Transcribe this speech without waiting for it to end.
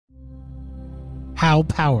How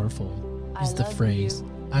powerful is the phrase,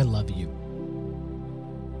 I love you?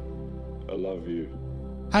 I love you.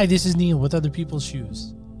 Hi, this is Neil with Other People's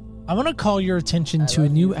Shoes. I want to call your attention to a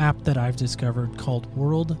new app that I've discovered called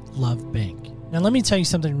World Love Bank. Now, let me tell you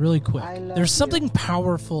something really quick. There's something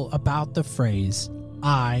powerful about the phrase,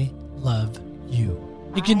 I love you.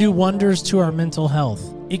 It can do wonders to our mental health.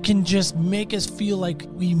 It can just make us feel like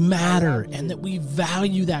we matter and that we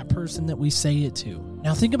value that person that we say it to.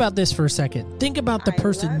 Now, think about this for a second. Think about the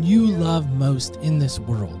person you love most in this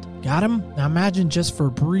world. Got him? Now, imagine just for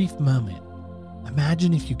a brief moment.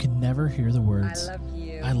 Imagine if you could never hear the words,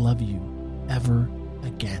 I love you, ever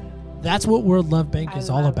again. That's what World Love Bank is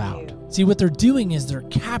all about. See, what they're doing is they're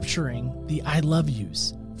capturing the I love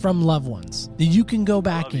yous from loved ones that you can go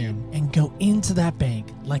back in and go into that bank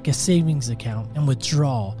like a savings account and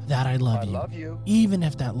withdraw that I love you, even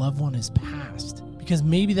if that loved one is passed. Because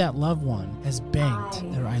maybe that loved one has banked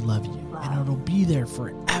their I love you and it'll be there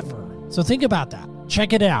forever. So think about that.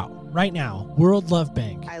 Check it out right now. World Love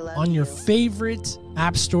Bank on your favorite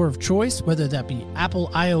app store of choice, whether that be Apple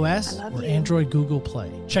iOS or Android Google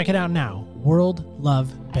Play. Check it out now. World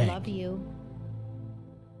Love Bank. I love you.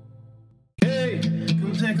 Hey,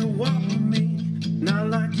 come take a walk with me, not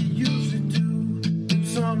like you used to do. Do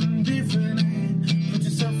something different and put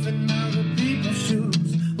yourself in other people's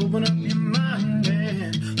shoes. Open up your mind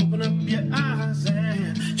and open up your eyes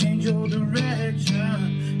and change your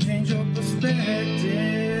direction, change your perspective.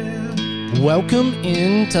 Welcome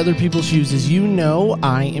into Other People's Shoes. As you know,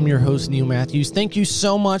 I am your host, Neil Matthews. Thank you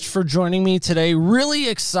so much for joining me today. Really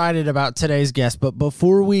excited about today's guest, but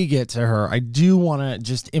before we get to her, I do want to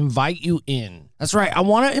just invite you in. That's right. I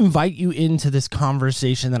want to invite you into this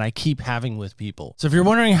conversation that I keep having with people. So if you're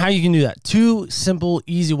wondering how you can do that, two simple,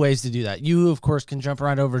 easy ways to do that. You, of course, can jump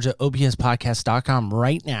right over to opspodcast.com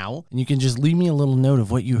right now, and you can just leave me a little note of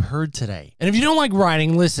what you heard today. And if you don't like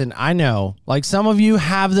writing, listen, I know, like some of you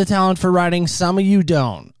have the talent for writing, some of you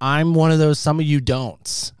don't. I'm one of those some of you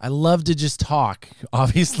don'ts. I love to just talk.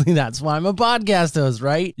 Obviously, that's why I'm a podcast host,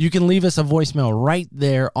 right? You can leave us a voicemail right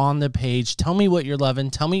there on the page. Tell me what you're loving.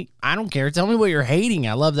 Tell me, I don't care. Tell me what you're hating.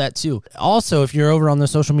 I love that too. Also, if you're over on the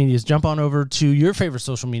social medias, jump on over to your favorite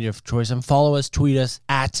social media of choice and follow us, tweet us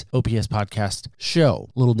at OPS Podcast Show.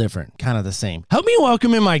 A little different, kind of the same. Help me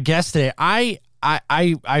welcome in my guest today. I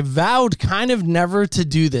vowed kind of never to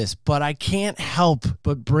do this, but I can't help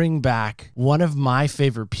but bring back one of my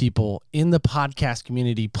favorite people in the podcast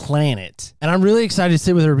community, Planet. And I'm really excited to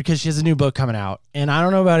sit with her because she has a new book coming out. And I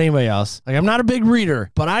don't know about anybody else. Like, I'm not a big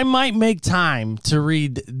reader, but I might make time to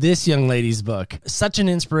read this young lady's book. Such an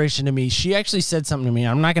inspiration to me. She actually said something to me.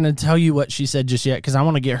 I'm not going to tell you what she said just yet because I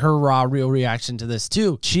want to get her raw, real reaction to this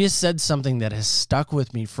too. She has said something that has stuck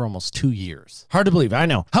with me for almost 2 years. Hard to believe, I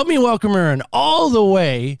know. Help me welcome her in all the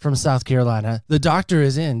way from South Carolina. The doctor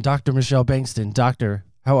is in, Dr. Michelle Bengtson. Doctor,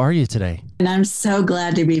 how are you today? And I'm so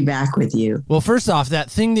glad to be back with you. Well, first off,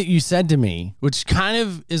 that thing that you said to me, which kind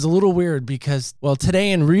of is a little weird because, well,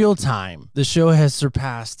 today in real time, the show has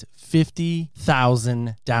surpassed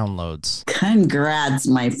 50,000 downloads. Congrats,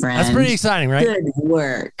 my friend. That's pretty exciting, right? Good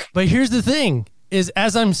work. But here's the thing. Is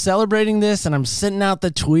as I'm celebrating this and I'm sending out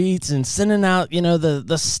the tweets and sending out, you know,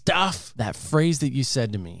 the stuff, that phrase that you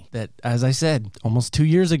said to me that, as I said, almost 2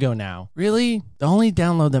 years ago now, really, the only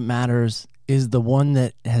download that matters is the one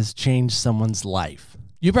that has changed someone's life.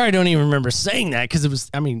 You probably don't even remember saying that because it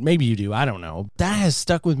was, I mean, maybe you do. I don't know. That has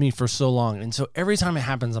stuck with me for so long. And so every time it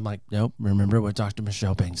happens, I'm like, nope, remember what Dr.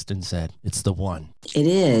 Michelle Bengtson said. It's the one. It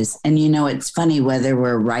is. And you know, it's funny whether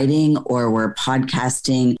we're writing or we're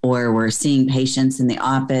podcasting or we're seeing patients in the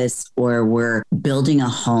office or we're building a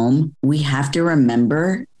home, we have to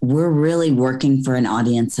remember we're really working for an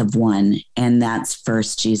audience of one, and that's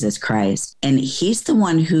first Jesus Christ. And he's the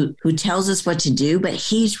one who tells us what to do, but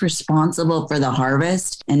he's responsible for the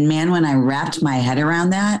harvest. And man, when I wrapped my head around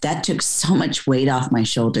that, that took so much weight off my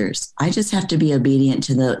shoulders. I just have to be obedient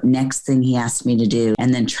to the next thing he asked me to do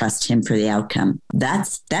and then trust him for the outcome.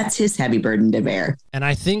 That's his heavy burden to bear. And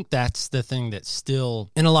I think that's the thing that still,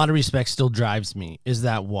 in a lot of respects, still drives me, is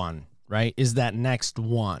that one. Right? Is that next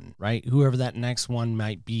one, right? Whoever that next one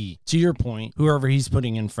might be. To your point, whoever he's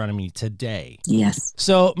putting in front of me today. Yes.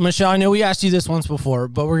 So, Michelle, I know we asked you this once before,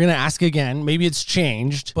 but we're going to ask again. Maybe it's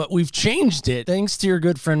changed, but we've changed it thanks to your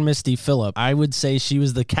good friend, Misty Phillip. I would say she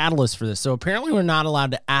was the catalyst for this. So apparently we're not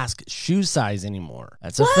allowed to ask shoe size anymore.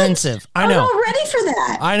 That's offensive. I know. I'm not ready for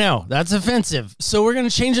that. I know. That's offensive. So we're going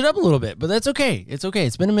to change it up a little bit, but that's okay. It's okay.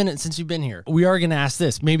 It's been a minute since you've been here. We are going to ask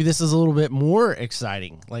this. Maybe this is a little bit more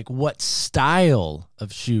exciting. Like, what style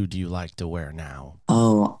of shoe do you like to wear now?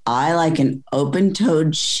 Oh, I like an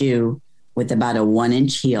open-toed shoe with about a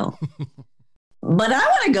 1-inch heel. But I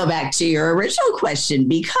want to go back to your original question,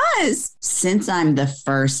 because since I'm the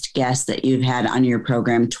first guest that you've had on your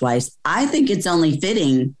program twice, I think it's only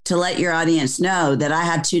fitting to let your audience know that I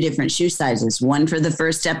have 2 different shoe sizes, one for the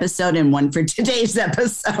first episode and one for today's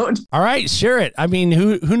episode. All right, share it. I mean,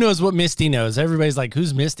 who knows what Misty knows? Everybody's like,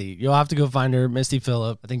 who's Misty? You'll have to go find her. Misty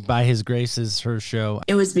Phillip, I think By His Grace is her show.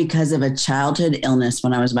 It was because of a childhood illness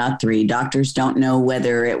when I was about 3. Doctors don't know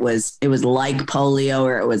whether it was like polio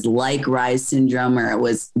or it was like Rye's syndrome, or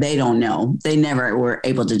they don't know. They never were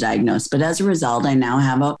able to diagnose. But as a result, I now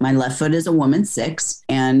have my left foot is a woman's 6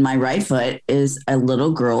 and my right foot is a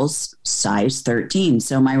little girl's size 13.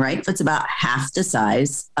 So my right foot's about half the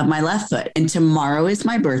size of my left foot. And tomorrow is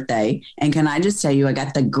my birthday. And can I just tell you, I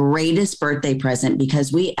got the greatest birthday present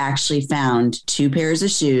because we actually found 2 pairs of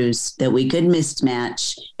shoes that we could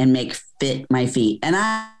mismatch and make fit my feet. And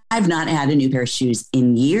I've not had a new pair of shoes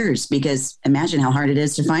in years, because imagine how hard it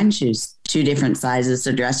is to find shoes 2 different sizes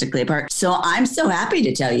so drastically apart. So I'm so happy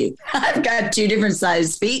to tell you I've got 2 different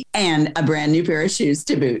size feet and a brand new pair of shoes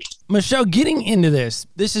to boot. Michelle, getting into this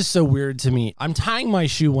is so weird to me. I'm tying my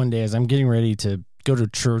shoe one day as I'm getting ready to go to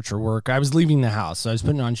church or work. I was leaving the house, so I was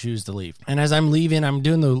putting on shoes to leave. And as I'm leaving, I'm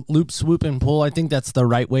doing the loop, swoop, and pull. I think that's the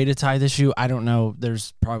right way to tie the shoe. I don't know.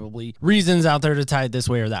 There's probably reasons out there to tie it this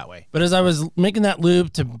way or that way. But as I was making that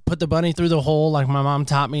loop to put the bunny through the hole, like my mom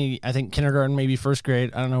taught me, I think kindergarten, maybe first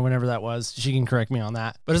grade, I don't know, whenever that was. She can correct me on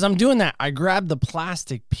that. But as I'm doing that, I grabbed the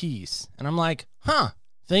plastic piece, and I'm like,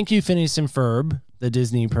 thank you, Phineas and Ferb, the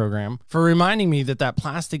Disney program, for reminding me that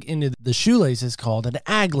plastic into the shoelace is called an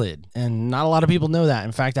aglet. And not a lot of people know that.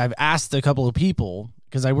 In fact, I've asked a couple of people,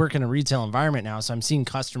 because I work in a retail environment now, so I'm seeing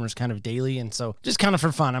customers kind of daily. And so just kind of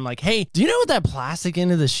for fun, I'm like, hey, do you know what that plastic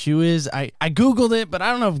into the shoe is? I Googled it, but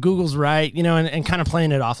I don't know if Google's right, and kind of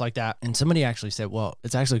playing it off like that. And somebody actually said, well,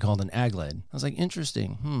 it's actually called an aglet. I was like,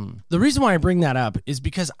 interesting. The reason why I bring that up is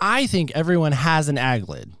because I think everyone has an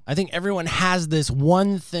aglet. I think everyone has this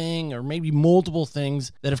one thing or maybe multiple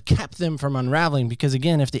things that have kept them from unraveling. Because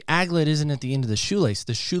again, if the aglet isn't at the end of the shoelace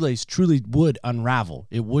truly would unravel.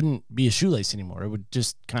 It wouldn't be a shoelace anymore. It would just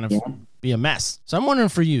kind of be a mess. So I'm wondering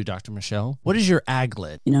for you, Dr. Michelle, what is your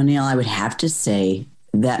aglet? Neil, I would have to say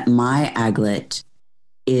that my aglet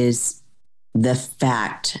is the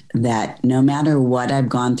fact that no matter what I've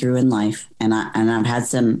gone through in life, and I've had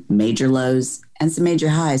some major lows and some major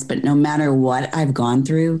highs, but no matter what I've gone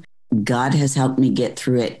through, God has helped me get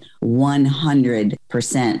through it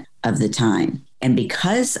 100% of the time. And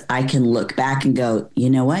because I can look back and go, you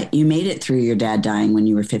know what? You made it through your dad dying when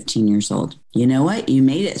you were 15 years old. You know what? You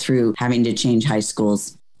made it through having to change high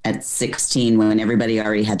schools at 16 when everybody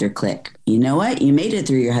already had their clique. You know what? You made it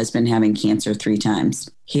through your husband having cancer 3 times.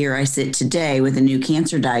 Here I sit today with a new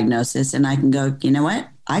cancer diagnosis, and I can go, you know what?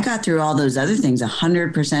 I got through all those other things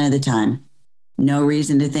 100% of the time. No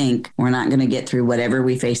reason to think we're not going to get through whatever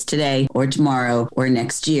we face today or tomorrow or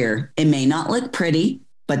next year. It may not look pretty,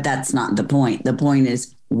 but that's not the point. The point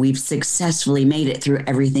is we've successfully made it through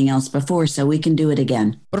everything else before, so we can do it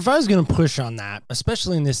again. But if I was going to push on that,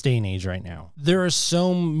 especially in this day and age right now, there are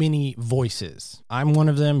so many voices. I'm one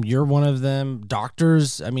of them. You're one of them.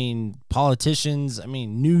 Doctors, politicians,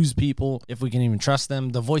 news people, if we can even trust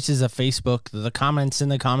them, the voices of Facebook, the comments in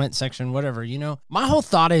the comment section, whatever, My whole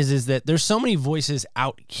thought is that there's so many voices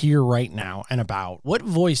out here right now and about. What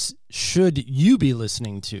voice should you be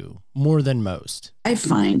listening to more than most? I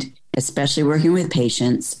find, especially working with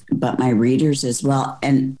patients, but my readers as well,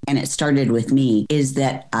 and it started with me, is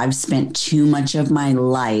that I've spent too much of my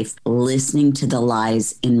life listening to the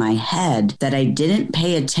lies in my head that I didn't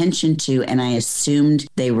pay attention to, and I assumed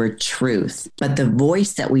they were truth. But the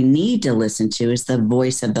voice that we need to listen to is the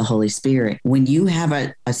voice of the Holy Spirit. When you have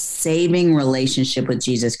a saving relationship with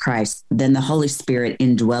Jesus Christ, then the Holy Spirit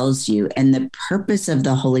indwells you, and the purpose of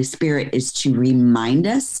the Holy Spirit is to remind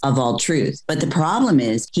us of all truth. But the problem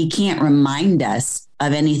is he can't remind us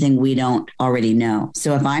of anything we don't already know.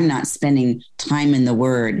 So if I'm not spending time in the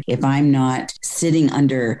Word, if I'm not sitting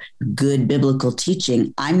under good biblical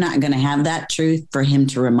teaching, I'm not going to have that truth for him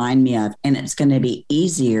to remind me of. And it's going to be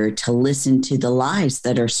easier to listen to the lies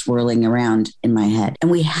that are swirling around in my head.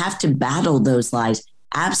 And we have to battle those lies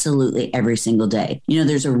absolutely every single day.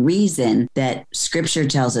 There's a reason that scripture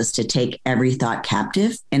tells us to take every thought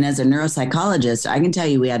captive. And as a neuropsychologist, I can tell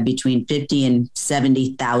you we have between 50 and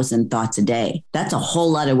 70,000 thoughts a day. That's a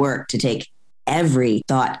whole lot of work to take every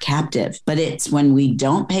thought captive. But it's when we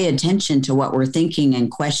don't pay attention to what we're thinking and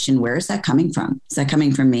question, where is that coming from? Is that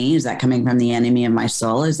coming from me? Is that coming from the enemy of my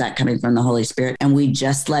soul? Is that coming from the Holy Spirit? And we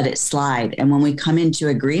just let it slide. And when we come into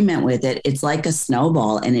agreement with it, it's like a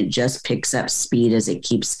snowball and it just picks up speed as it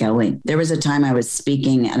keeps going. There was a time I was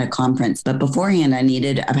speaking at a conference, but beforehand I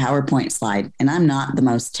needed a PowerPoint slide and I'm not the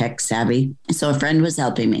most tech savvy. So a friend was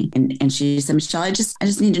helping me and she said, Michelle, I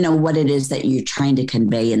just need to know what it is that you're trying to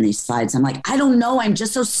convey in these slides. I'm like, I don't know. I'm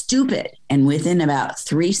just so stupid. And within about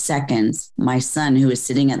 3 seconds, my son, who was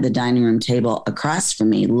sitting at the dining room table across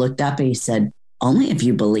from me, looked up and he said, only if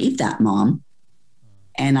you believe that, Mom.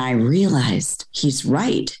 And I realized he's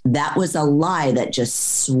right. That was a lie that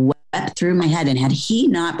just swept through my head. And had he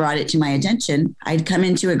not brought it to my attention, I'd come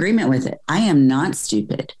into agreement with it. I am not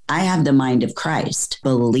stupid. I have the mind of Christ.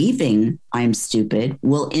 Believing I'm stupid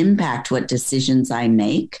will impact what decisions I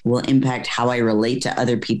make, will impact how I relate to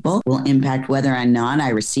other people, will impact whether or not I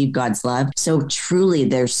receive God's love. So truly,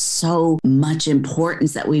 there's so much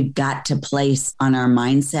importance that we've got to place on our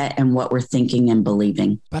mindset and what we're thinking and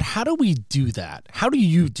believing. But how do we do that? How do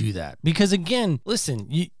you do that? Because again, listen,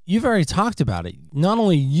 you've already talked about it. Not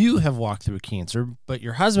only you have walked through cancer, but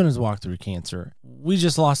your husband has walked through cancer. We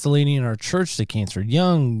just lost a lady in our church to cancer,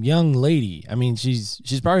 young lady. I mean,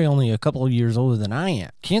 she's probably only a couple of years older than I am.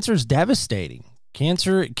 Cancer is devastating.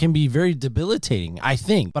 Cancer can be very debilitating, I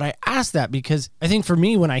think. But I ask that because I think for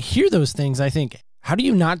me, when I hear those things, I think, how do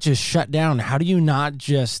you not just shut down? How do you not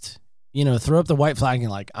just, throw up the white flag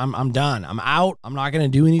and like, I'm done. I'm out. I'm not going to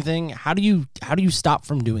do anything. How do you stop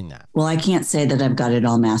from doing that? Well, I can't say that I've got it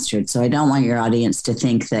all mastered. So I don't want your audience to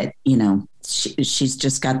think that, she's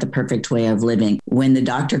just got the perfect way of living. When the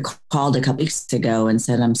doctor called a couple weeks ago and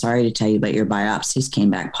said, I'm sorry to tell you, but your biopsies came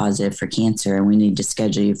back positive for cancer and we need to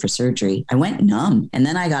schedule you for surgery, I went numb. And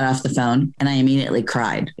then I got off the phone and I immediately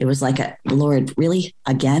cried. It was like, Lord, really?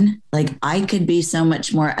 Again? Like I could be so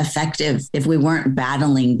much more effective if we weren't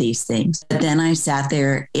battling these things. But then I sat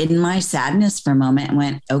there in my sadness for a moment and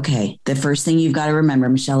went, okay, the first thing you've got to remember,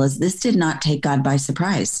 Michelle, is this did not take God by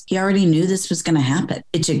surprise. He already knew this was going to happen.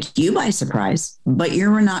 It took you by surprise, but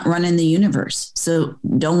you're not running the universe. So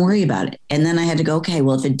don't worry about it. And then I had to go, okay,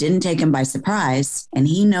 well, if it didn't take him by surprise and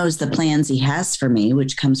he knows the plans he has for me,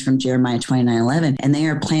 which comes from Jeremiah 29:11, and they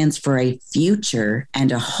are plans for a future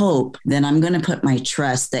and a hope, then I'm going to put my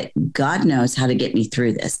trust that God knows how to get me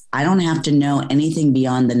through this. I don't have to know anything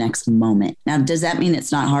beyond the next moment. Now, does that mean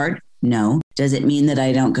it's not hard? No. Does it mean that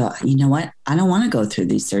I don't go, you know what? I don't want to go through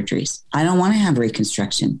these surgeries. I don't want to have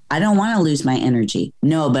reconstruction. I don't want to lose my energy.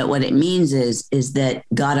 No, but what it means is that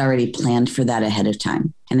God already planned for that ahead of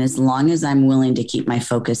time. And as long as I'm willing to keep my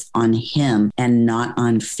focus on him and not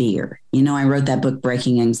on fear. I wrote that book,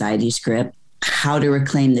 Breaking Anxiety Script, How to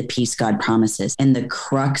Reclaim the Peace God Promises. And the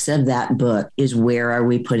crux of that book is, where are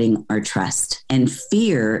we putting our trust? And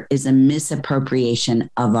fear is a misappropriation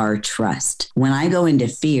of our trust. When I go into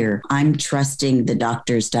fear, I'm trusting the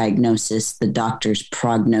doctor's diagnosis, the doctor's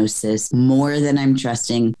prognosis, more than I'm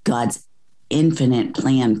trusting God's infinite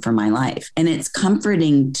plan for my life. And it's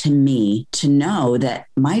comforting to me to know that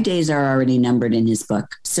my days are already numbered in his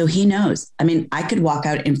book. So he knows. I mean, I could walk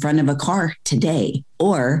out in front of a car today,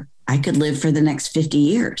 or I could live for the next 50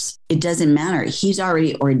 years. It doesn't matter. He's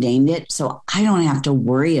already ordained it. So I don't have to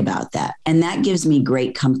worry about that. And that gives me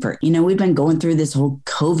great comfort. We've been going through this whole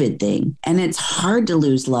COVID thing, and it's hard to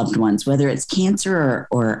lose loved ones, whether it's cancer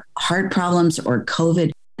or heart problems or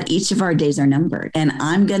COVID. Each of our days are numbered, and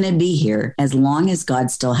I'm going to be here as long as God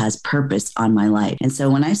still has purpose on my life. And so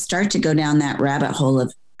when I start to go down that rabbit hole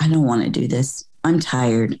of, I don't want to do this, I'm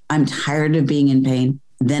tired of being in pain,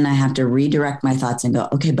 then I have to redirect my thoughts and go,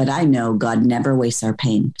 okay, but I know God never wastes our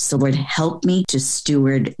pain. So Lord, help me to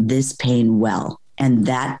steward this pain well. And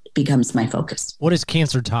that becomes my focus. What has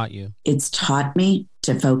cancer taught you? It's taught me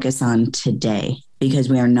to focus on today, because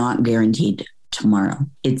we are not guaranteed tomorrow.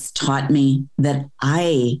 It's taught me that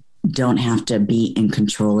I don't have to be in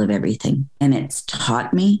control of everything. And it's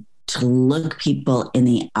taught me to look people in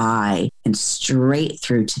the eye and straight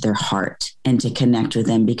through to their heart and to connect with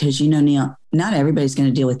them. Because, Neil, not everybody's going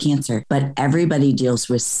to deal with cancer, but everybody deals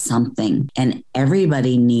with something, and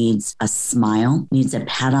everybody needs a smile, needs a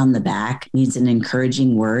pat on the back, needs an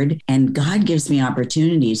encouraging word. And God gives me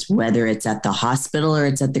opportunities, whether it's at the hospital or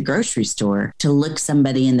it's at the grocery store, to look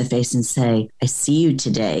somebody in the face and say, I see you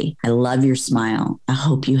today. I love your smile. I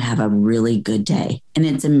hope you have a really good day. And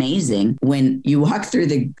it's amazing when you walk through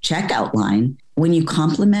the checkout line, when you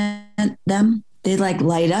compliment them, they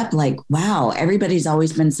light up like, wow, everybody's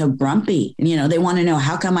always been so grumpy. And, they want to know,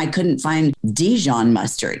 how come I couldn't find Dijon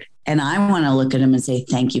mustard? And I want to look at them and say,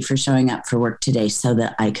 thank you for showing up for work today so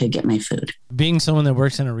that I could get my food. Being someone that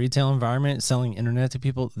works in a retail environment, selling internet to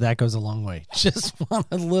people, that goes a long way. Just want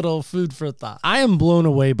a little food for thought. I am blown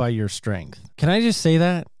away by your strength. Can I just say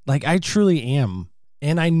that? Like, I truly am.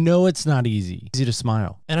 And I know it's not easy to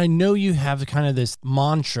smile. And I know you have kind of this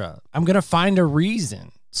mantra. I'm going to find a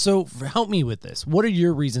reason. So help me with this. What are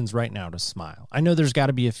your reasons right now to smile? I know there's got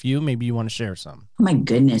to be a few. Maybe you want to share some. Oh my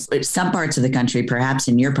goodness. But some parts of the country, perhaps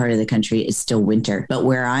in your part of the country, is still winter. But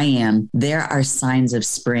where I am, there are signs of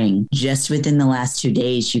spring. Just within the last 2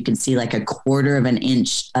 days, you can see like a quarter of an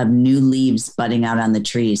inch of new leaves budding out on the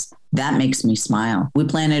trees. That makes me smile. We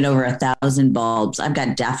planted over 1,000 bulbs. I've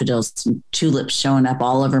got daffodils and tulips showing up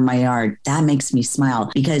all over my yard. That makes me smile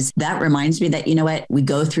because that reminds me that, you know what? We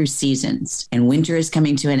go through seasons and winter is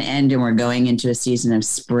coming to an end and we're going into a season of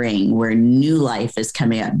spring where new life is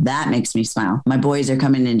coming up. That makes me smile. My boys are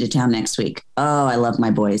coming into town next week. Oh, I love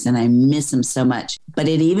my boys and I miss them so much. But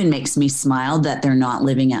it even makes me smile that they're not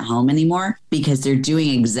living at home anymore because they're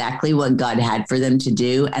doing exactly what God had for them to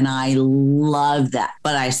do. And I love that.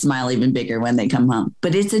 But I smile even bigger when they come home.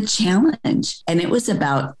 But it's a challenge. And it was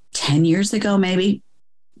about 10 years ago, maybe,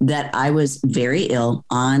 that I was very ill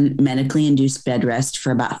on medically induced bed rest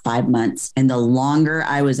for about 5 months. And the longer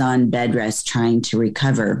I was on bed rest trying to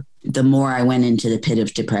recover, the more I went into the pit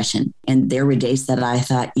of depression. And there were days that I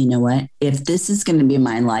thought, you know what, if this is going to be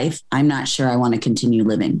my life, I'm not sure I want to continue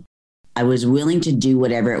living. I was willing to do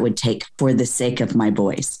whatever it would take for the sake of my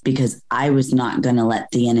boys, because I was not going to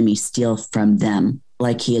let the enemy steal from them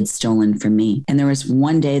like he had stolen from me. And there was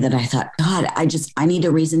one day that I thought, God, I need a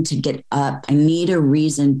reason to get up. I need a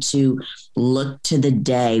reason to look to the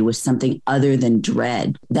day with something other than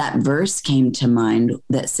dread. That verse came to mind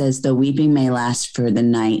that says, though weeping may last for the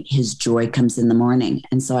night, his joy comes in the morning.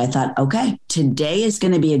 And so I thought, okay, today is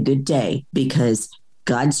going to be a good day because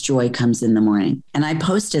God's joy comes in the morning. And I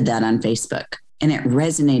posted that on Facebook and it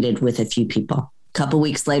resonated with a few people. A couple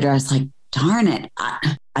weeks later, I was like, darn it.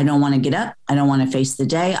 I don't want to get up. I don't want to face the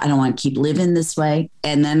day. I don't want to keep living this way.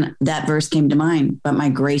 And then that verse came to mind, but my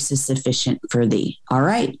grace is sufficient for thee. All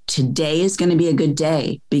right, today is going to be a good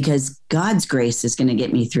day because God's grace is going to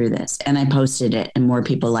get me through this. And I posted it and more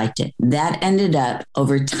people liked it. That ended up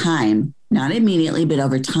over time, not immediately, but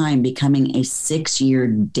over time, becoming a 6-year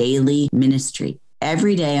daily ministry.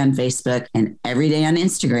 Every day on Facebook and every day on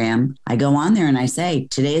Instagram, I go on there and I say,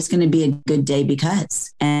 today is going to be a good day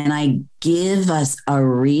because, and I give us a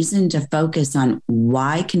reason to focus on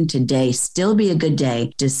why can today still be a good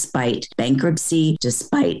day despite bankruptcy,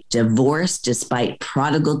 despite divorce, despite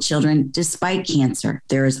prodigal children, despite cancer.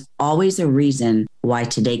 There is always a reason why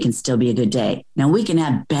today can still be a good day. Now we can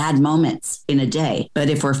have bad moments in a day,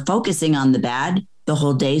 but if we're focusing on the bad, the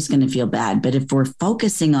whole day is going to feel bad. But if we're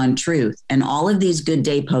focusing on truth, and all of these good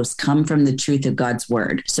day posts come from the truth of God's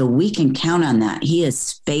word, so we can count on that. He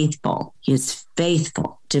is faithful. He is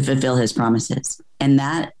faithful to fulfill his promises. And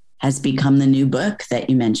that has become the new book that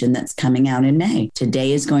you mentioned that's coming out in May.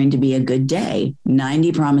 Today is going to be a good day.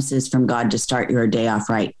 90 promises from God to start your day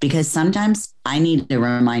off right. Because sometimes I need a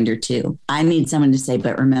reminder too. I need someone to say,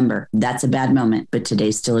 but remember, that's a bad moment, but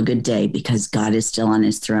today's still a good day because God is still on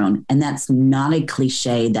his throne. And that's not a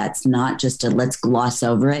cliche. That's not just a let's gloss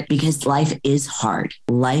over it because life is hard.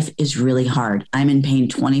 Life is really hard. I'm in pain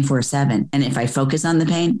 24/7. And if I focus on the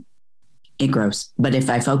pain, it grows. But if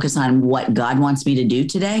I focus on what God wants me to do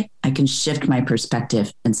today, I can shift my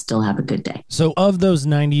perspective and still have a good day. So of those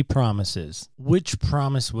 90 promises, which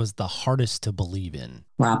promise was the hardest to believe in?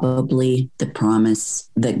 Probably the promise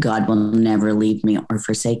that God will never leave me or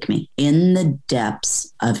forsake me in the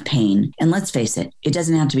depths of pain. And let's face it, it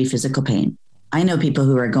doesn't have to be physical pain. I know people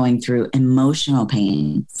who are going through emotional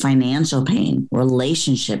pain, financial pain,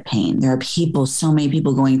 relationship pain. There are people, so many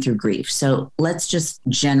people going through grief. So let's just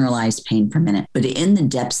generalize pain for a minute. But in the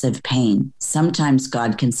depths of pain, sometimes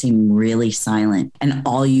God can seem really silent and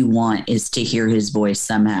all you want is to hear his voice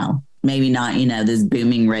somehow. Maybe not, this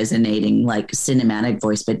booming, resonating, like cinematic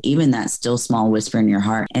voice, but even that still small whisper in your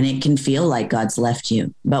heart. And it can feel like God's left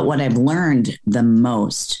you. But what I've learned the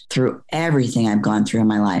most through everything I've gone through in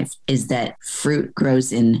my life is that fruit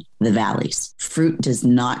grows in the valleys. Fruit does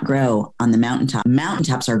not grow on the mountaintop.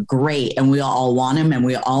 Mountaintops are great and we all want them and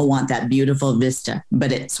we all want that beautiful vista.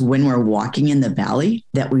 But it's when we're walking in the valley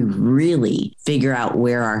that we really figure out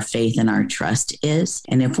where our faith and our trust is.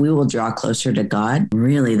 And if we will draw closer to God,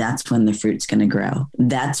 really that's when the fruit's going to grow.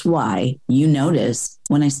 That's why you notice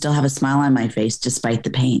when I still have a smile on my face despite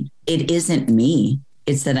the pain. It isn't me.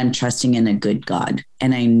 It's that I'm trusting in a good God.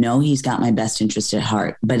 And I know he's got my best interest at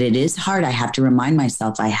heart. But it is hard. I have to remind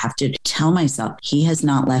myself, I have to tell myself, he has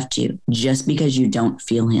not left you just because you don't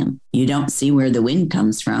feel him. You don't see where the wind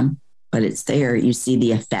comes from, but it's there. You see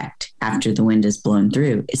the effect after the wind is blown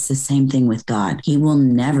through. It's the same thing with God. He will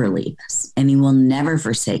never leave us and he will never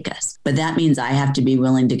forsake us. But that means I have to be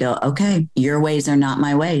willing to go, okay, your ways are not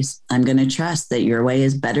my ways. I'm going to trust that your way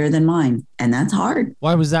is better than mine. And that's hard.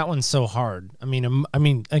 Why was that one so hard? I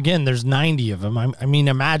mean, again, there's 90 of them. I mean,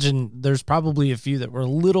 imagine there's probably a few that were a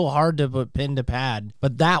little hard to put pen to pad,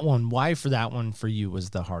 but that one, why for that one for you was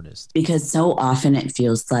the hardest? Because so often it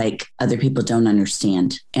feels like other people don't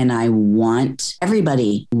understand. And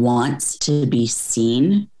everybody wants to be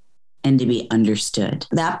seen and to be understood.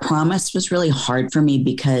 That promise was really hard for me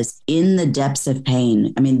because in the depths of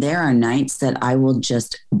pain, I mean, there are nights that I will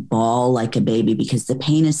just bawl like a baby because the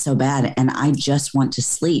pain is so bad and I just want to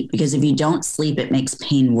sleep, because if you don't sleep, it makes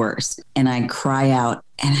pain worse. And I cry out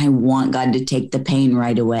and I want God to take the pain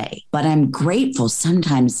right away. But I'm grateful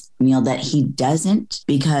sometimes, Neil, that he doesn't,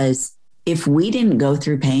 because if we didn't go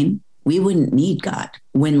through pain, we wouldn't need God.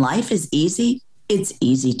 When life is easy, it's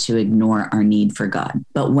easy to ignore our need for God.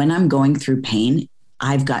 But when I'm going through pain,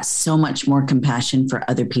 I've got so much more compassion for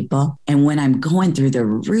other people. And when I'm going through the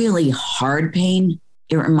really hard pain,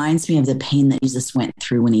 it reminds me of the pain that Jesus went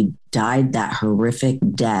through when he died that horrific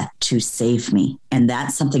death to save me. And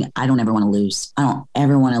that's something I don't ever want to lose. I don't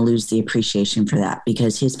ever want to lose the appreciation for that,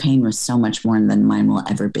 because his pain was so much more than mine will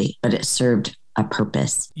ever be. But it served a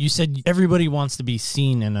purpose. You said everybody wants to be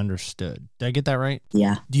seen and understood. Did I get that right?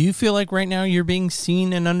 Yeah. Do you feel like right now you're being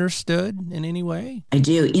seen and understood in any way? I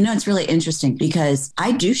do. You know, it's really interesting because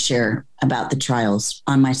I do share about the trials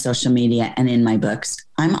on my social media and in my books.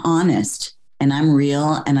 I'm honest and I'm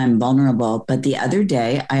real and I'm vulnerable. But the other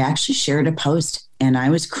day, I actually shared a post and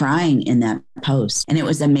I was crying in that post. And it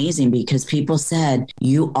was amazing because people said,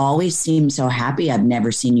 you always seem so happy. I've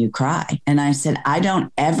never seen you cry. And I said, I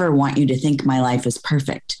don't ever want you to think my life is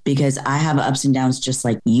perfect, because I have ups and downs just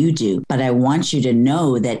like you do. But I want you to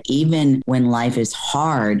know that even when life is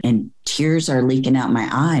hard and tears are leaking out my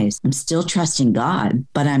eyes, I'm still trusting God,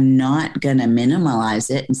 but I'm not going to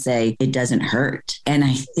minimalize it and say it doesn't hurt. And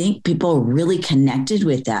I think people really connected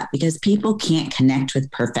with that because people can't connect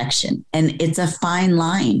with perfection. And it's a fine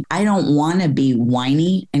line. I don't want to be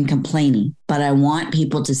whiny and complaining, but I want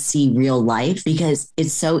people to see real life, because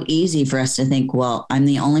it's so easy for us to think, well, I'm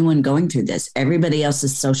the only one going through this. Everybody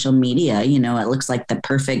else's social media, you know, it looks like the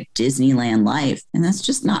perfect Disneyland life. And that's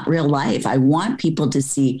just not real life. I want people to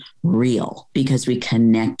see real because we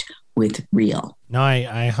connect with real. No,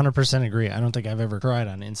 I 100% agree. I don't think I've ever cried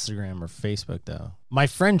on Instagram or Facebook, though. My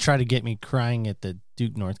friend tried to get me crying at the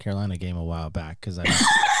Duke, North Carolina game a while back because I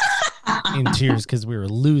was in tears because we were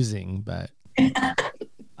losing, but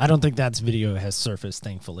I don't think that video has surfaced,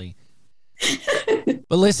 thankfully.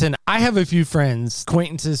 But listen, I have a few friends,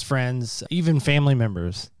 acquaintances, friends, even family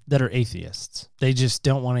members that are atheists. They just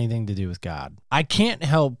don't want anything to do with God. I can't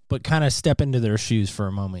help but kind of step into their shoes for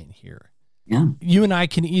a moment here. Yeah. You and I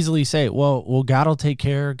can easily say, well, God will take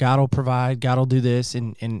care, God will provide, God will do this,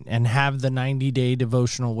 and have the 90-day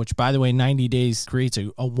devotional, which, by the way, 90 days creates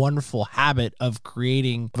a wonderful habit of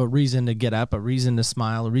creating a reason to get up, a reason to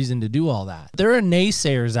smile, a reason to do all that. There are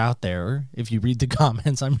naysayers out there, if you read the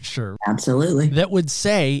comments, I'm sure. Absolutely. That would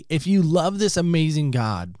say, if you love this amazing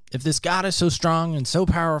God, if this God is so strong and so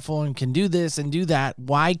powerful and can do this and do that,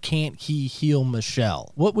 why can't he heal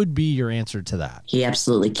Michelle? What would be your answer to that? He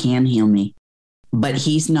absolutely can heal me, but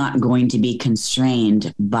he's not going to be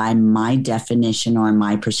constrained by my definition or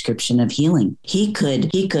my prescription of healing. He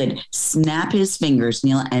could snap his fingers,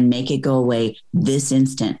 Neil, and make it go away this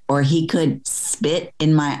instant, or he could spit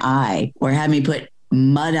in my eye, or have me put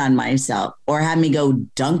mud on myself, or have me go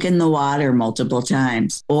dunk in the water multiple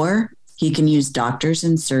times, or he can use doctors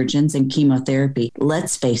and surgeons and chemotherapy.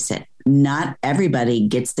 Let's face it, not everybody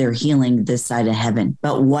gets their healing this side of heaven.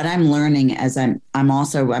 But what I'm learning as I'm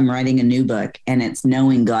writing a new book, and it's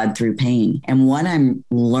Knowing God Through Pain. And what I'm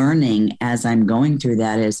learning as I'm going through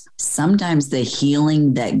that is sometimes the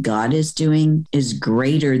healing that God is doing is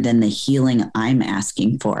greater than the healing I'm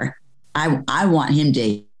asking for. I want him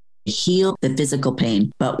to heal the physical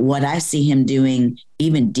pain. But what I see him doing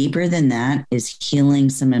even deeper than that is healing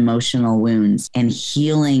some emotional wounds and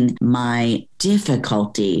healing my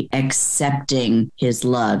difficulty accepting his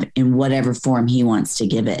love in whatever form he wants to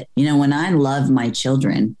give it. You know, when I love my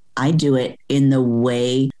children, I do it in the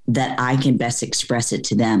way that I can best express it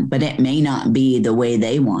to them, but it may not be the way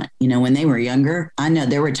they want. When they were younger, I know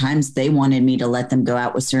there were times they wanted me to let them go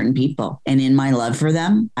out with certain people. And in my love for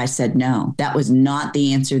them, I said, no, that was not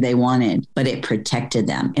the answer they wanted, but it protected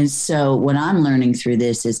them. And so what I'm learning through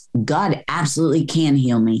this is God absolutely can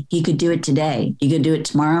heal me. He could do it today. He could do it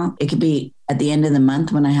tomorrow. It could be at the end of the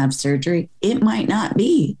month when I have surgery. It might not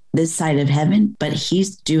be this side of heaven, but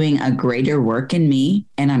he's doing a greater work in me.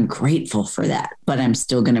 And I'm grateful for that. But I'm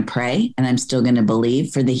still going to pray and I'm still going to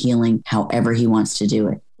believe for the healing, however he wants to do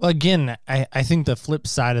it. Well, again, I think the flip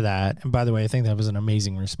side of that, and by the way, I think that was an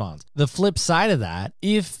amazing response. The flip side of that,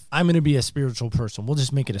 if I'm going to be a spiritual person, we'll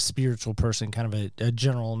just make it a spiritual person, kind of a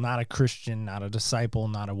general, not a Christian, not a disciple,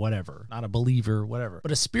 not a whatever, not a believer, whatever,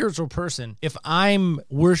 but a spiritual person. If I'm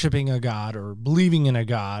worshiping a God or believing in a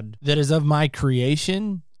God that is of my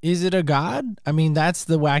creation, is it a God? I mean, that's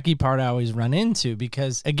the wacky part I always run into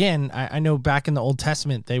because, again, I know back in the Old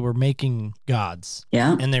Testament, they were making gods.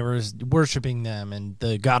 Yeah. And they were worshiping them. And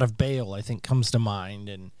the God of Baal, I think, comes to mind.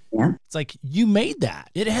 And yeah. It's like, you made that.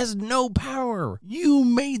 It has no power. You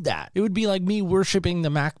made that. It would be like me worshiping the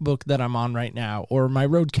MacBook that I'm on right now or my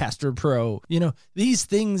Rodecaster Pro. These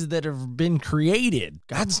things that have been created.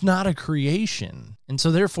 God's not a creation. And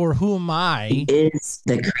so therefore, who am I? He is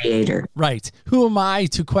the creator. Right. Who am I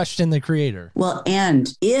to question the creator? Well,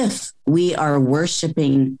 and if we are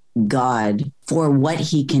worshiping God for what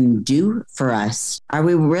he can do for us, are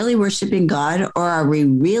we really worshiping God or are we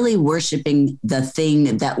really worshiping the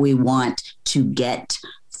thing that we want to get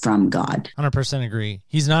from God? 100% agree.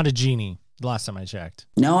 He's not a genie. The last time I checked.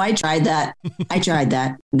 No, I tried that.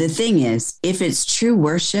 The thing is, if it's true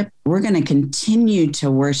worship, we're going to continue to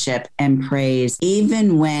worship and praise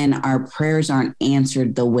even when our prayers aren't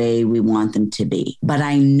answered the way we want them to be. But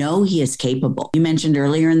I know he is capable. You mentioned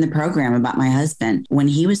earlier in the program about my husband. When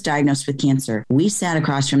he was diagnosed with cancer, we sat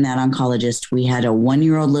across from that oncologist. We had a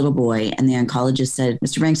 1-year-old little boy, and the oncologist said,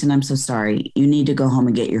 Mr. Bengtson, I'm so sorry. You need to go home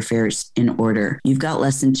and get your affairs in order. You've got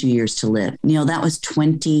less than 2 years to live. Neil, that was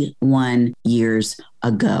 21 years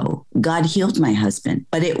ago. God healed my husband,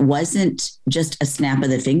 but it wasn't just a snap of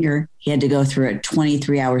the finger. He had to go through a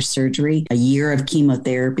 23-hour surgery, a year of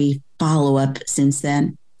chemotherapy, follow-up since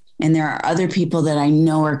then. And there are other people that I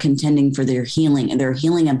know are contending for their healing, and their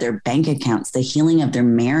healing of their bank accounts, the healing of their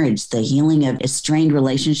marriage, the healing of strained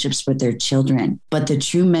relationships with their children. But the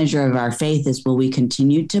true measure of our faith is, will we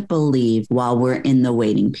continue to believe while we're in the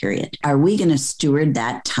waiting period? Are we going to steward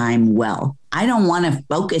that time well? I don't want to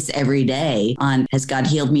focus every day on, has God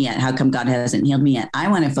healed me yet? How come God hasn't healed me yet? I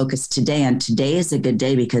want to focus today on, today is a good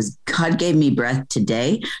day because God gave me breath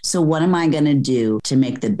today. So what am I going to do to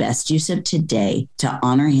make the best use of today to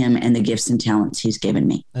honor him and the gifts and talents he's given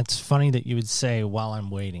me? That's funny that you would say while I'm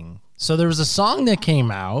waiting. So there was a song that came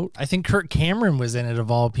out. I think Kirk Cameron was in it, of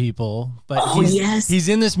all people. But he's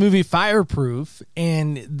in this movie Fireproof,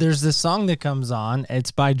 and there's this song that comes on. It's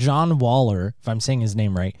by John Waller, if I'm saying his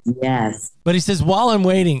name right. Yes. But he says, while I'm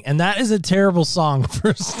waiting. And that is a terrible song,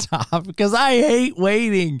 first off, because I hate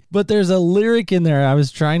waiting. But there's a lyric in there I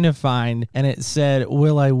was trying to find, and it said,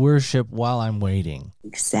 will I worship while I'm waiting?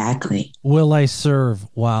 Exactly. Will I serve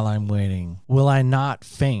while I'm waiting? Will I not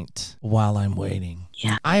faint while I'm waiting?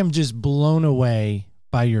 Yeah. I am just blown away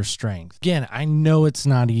by your strength. Again, I know it's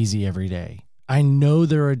not easy every day. I know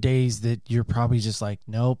there are days that you're probably just like,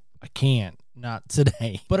 nope, I can't. Not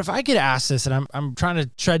today. But if I could ask this, and I'm trying to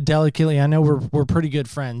tread delicately, I know we're pretty good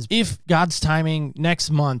friends. If God's timing,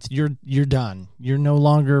 next month you're done. You're no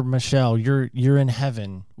longer Michelle. You're in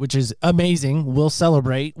heaven, which is amazing. We'll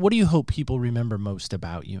celebrate. What do you hope people remember most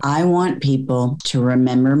about you? I want people to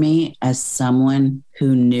remember me as someone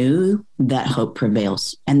who knew that hope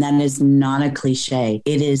prevails. And that is not a cliche.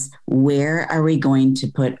 It is, where are we going to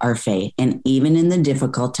put our faith? And even in the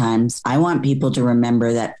difficult times, I want people to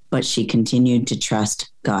remember that, but she continued to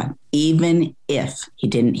trust God. Even if he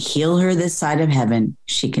didn't heal her this side of heaven,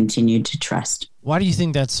 she continued to trust. Why do you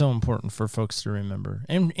think that's so important for folks to remember?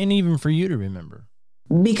 And even for you to remember?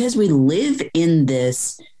 Because we live in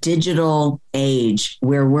this digital age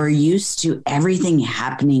where we're used to everything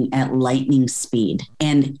happening at lightning speed.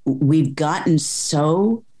 And we've gotten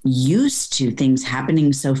so used to things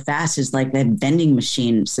happening so fast. It's like that vending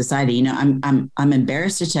machine society. I'm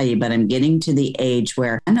embarrassed to tell you, but I'm getting to the age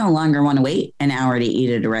where I no longer want to wait an hour to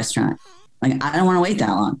eat at a restaurant. Like, I don't want to wait that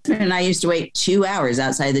long. And I used to wait 2 hours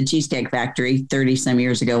outside the Cheesecake Factory 30 some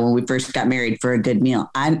years ago when we first got married for a good meal.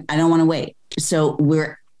 I don't want to wait. So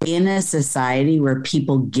we're in a society where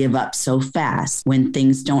people give up so fast when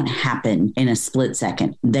things don't happen in a split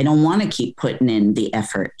second. They don't want to keep putting in the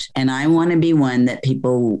effort. And I want to be one that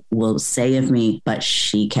people will say of me, but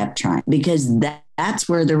she kept trying, because that That's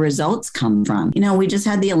where the results come from. You know, we just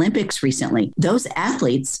had the Olympics recently. Those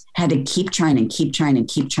athletes had to keep trying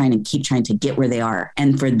to get where they are.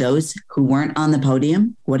 And for those who weren't on the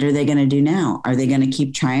podium, what are they going to do now? Are they going to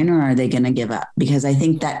keep trying or are they going to give up? Because I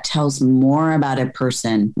think that tells more about a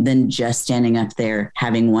person than just standing up there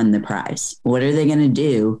having won the prize. What are they going to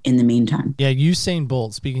do in the meantime? Yeah, Usain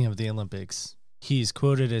Bolt, speaking of the Olympics, he's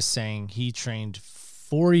quoted as saying he trained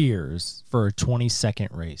 4 years for a 20-second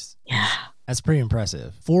race. Yeah. That's pretty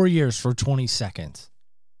impressive. 4 years for 20 seconds.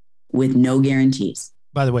 With no guarantees.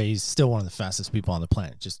 By the way, he's still one of the fastest people on the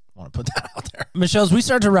planet. Just want to put that out there. Michelle, as we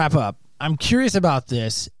start to wrap up, I'm curious about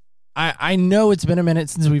this. I know it's been a minute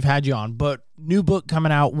since we've had you on, but new book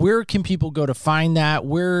coming out. Where can people go to find that?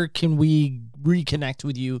 Where can we reconnect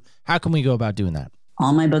with you? How can we go about doing that?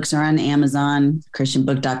 All my books are on Amazon,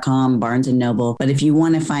 christianbook.com, Barnes & Noble. But if you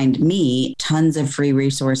want to find me, tons of free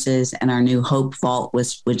resources and our new Hope Vault,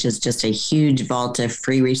 which is just a huge vault of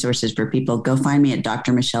free resources for people, go find me at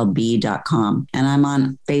drmichelleb.com. And I'm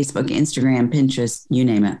on Facebook, Instagram, Pinterest, you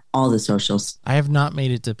name it, all the socials. I have not made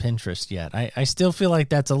it to Pinterest yet. I still feel like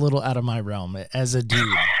that's a little out of my realm as a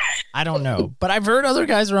dude. I don't know. But I've heard other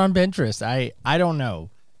guys are on Pinterest. I don't know.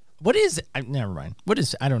 What is, never mind. What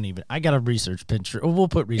is, I don't even, I got to research Pinterest. We'll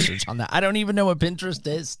put research on that. I don't even know what Pinterest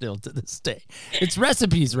is still to this day. It's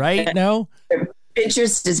recipes, right? No?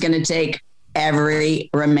 Pinterest is going to take every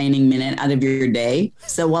remaining minute out of your day.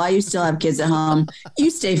 So while you still have kids at home, you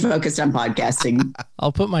stay focused on podcasting.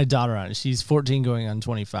 I'll put my daughter on it. She's 14 going on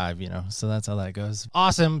 25, so that's how that goes.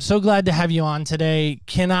 Awesome. So glad to have you on today.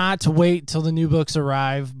 Cannot wait till the new books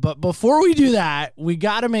arrive. But before we do that, we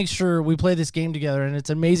got to make sure we play this game together. And it's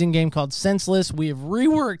an amazing game called Senseless. We have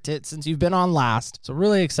reworked it since you've been on last. So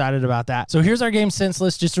really excited about that. So here's our game,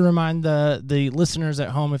 Senseless, just to remind the listeners at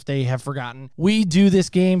home if they have forgotten. We do this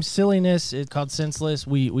game, silliness. It's called Senseless.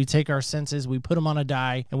 We take our senses, we put them on a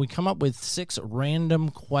die, and we come up with 6 random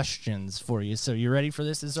questions for you. So you ready for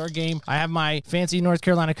this? This is our game. I have my fancy North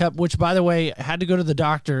Carolina cup, which, by the way, I had to go to the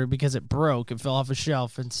doctor because it broke. It fell off a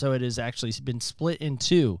shelf, and so it has actually been split in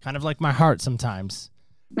 2, kind of like my heart sometimes.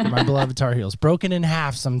 My beloved Tar Heels, broken in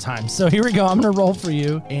half sometimes. So here we go. I'm going to roll for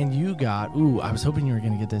you. And you got, I was hoping you were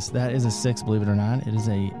going to get this. That is a 6, believe it or not. It is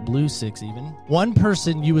a blue 6 even. One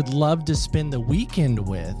person you would love to spend the weekend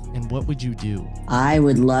with, and what would you do? I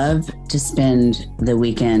would love to spend the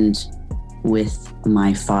weekend with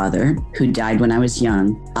my father, who died when I was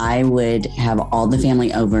young. I would have all the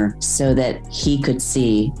family over so that he could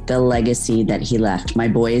see the legacy that he left. My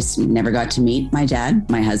boys never got to meet my dad.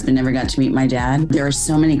 My husband never got to meet my dad. There are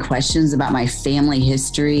so many questions about my family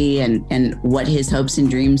history and what his hopes and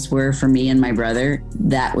dreams were for me and my brother.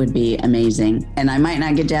 That would be amazing. And I might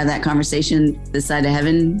not get to have that conversation this side of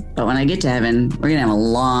heaven, but when I get to heaven, we're going to have a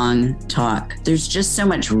long talk. There's just so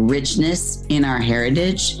much richness in our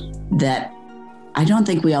heritage that I don't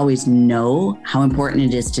think we always know how important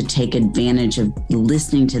it is to take advantage of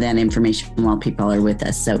listening to that information while people are with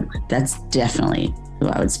us. So that's definitely who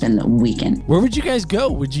I would spend the weekend. Where would you guys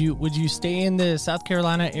go? Would you stay in the South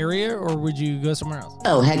Carolina area or would you go somewhere else?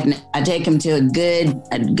 Oh, heck no. I'd take them to a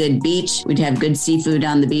good beach. We'd have good seafood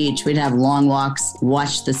on the beach. We'd have long walks,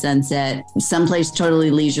 watch the sunset, someplace totally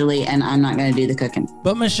leisurely, and I'm not going to do the cooking.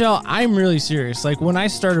 But Michelle, I'm really serious. Like when I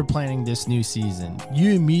started planning this new season,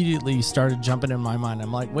 you immediately started jumping in my mind.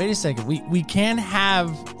 I'm like, wait a second, we can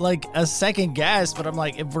have like a second guest, but I'm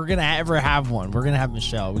like, if we're going to ever have one, we're going to have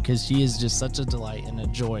Michelle because she is just such a delight and a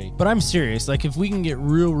joy. But I'm serious. Like if we can get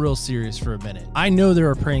real serious for a minute, I know there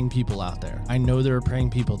are praying people out there. I know there are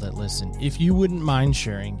praying people that listen. If you wouldn't mind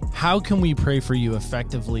sharing, how can we pray for you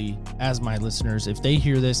effectively as my listeners? If they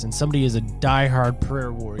hear this and somebody is a diehard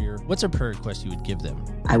prayer warrior, what's a prayer request you would give them?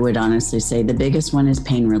 I would honestly say the biggest one is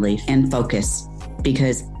pain relief and focus,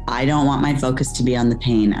 because I don't want my focus to be on the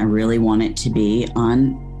pain. I really want it to be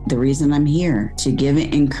on the reason I'm here, to give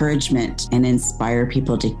encouragement and inspire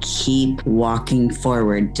people to keep walking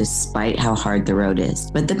forward despite how hard the road is.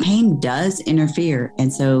 But the pain does interfere.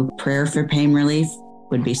 And so prayer for pain relief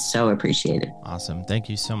would be so appreciated. Awesome. Thank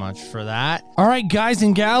you so much for that. All right, guys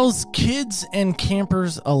and gals, kids and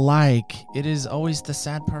campers alike, it is always the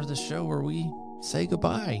sad part of the show where we say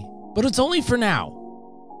goodbye. But it's only for now.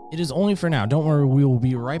 It is only for now. Don't worry, we will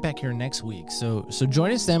be right back here next week. So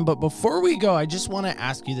join us then. But before we go, I just want to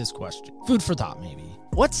ask you this question. Food for thought, maybe.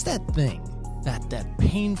 What's that thing that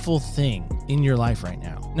painful thing in your life right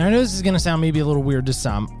now. Now, I know this is going to sound maybe a little weird to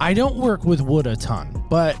some. I don't work with wood a ton,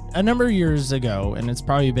 but a number of years ago, and it's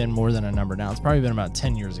probably been more than a number now, it's probably been about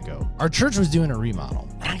 10 years ago, our church was doing a remodel,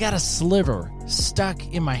 and I got a sliver stuck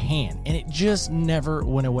in my hand, and it just never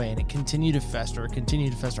went away, and it continued to fester.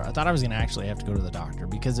 I thought I was going to actually have to go to the doctor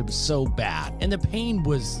because it was so bad, and the pain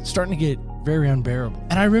was starting to get very unbearable.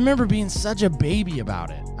 And I remember being such a baby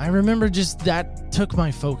about it. I remember just that took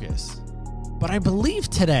my focus. But I believe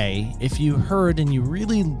today, if you heard and you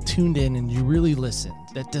really tuned in and you really listened,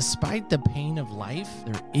 that despite the pain of life,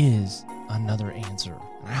 there is another answer.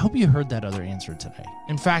 And I hope you heard that other answer today.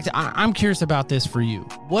 In fact, I'm curious about this for you.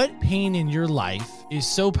 What pain in your life is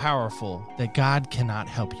so powerful that God cannot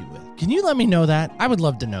help you with? Can you let me know that? I would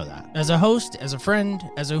love to know that. As a host, as a friend,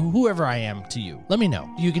 as a whoever I am to you, let me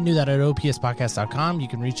know. You can do that at opspodcast.com. You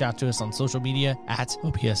can reach out to us on social media at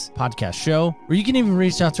OPS Podcast Show, or you can even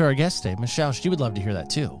reach out to our guest today, Michelle. She would love to hear that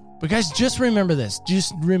too. But guys, just remember this.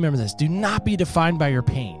 Do not be defined by your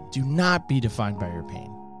pain. Do not be defined by your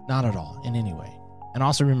pain. Not at all, in any way. And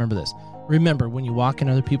also remember this. Remember, when you walk in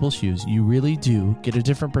other people's shoes, you really do get a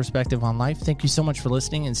different perspective on life. Thank you so much for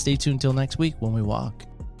listening, and stay tuned till next week when we walk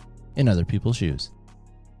in other people's shoes.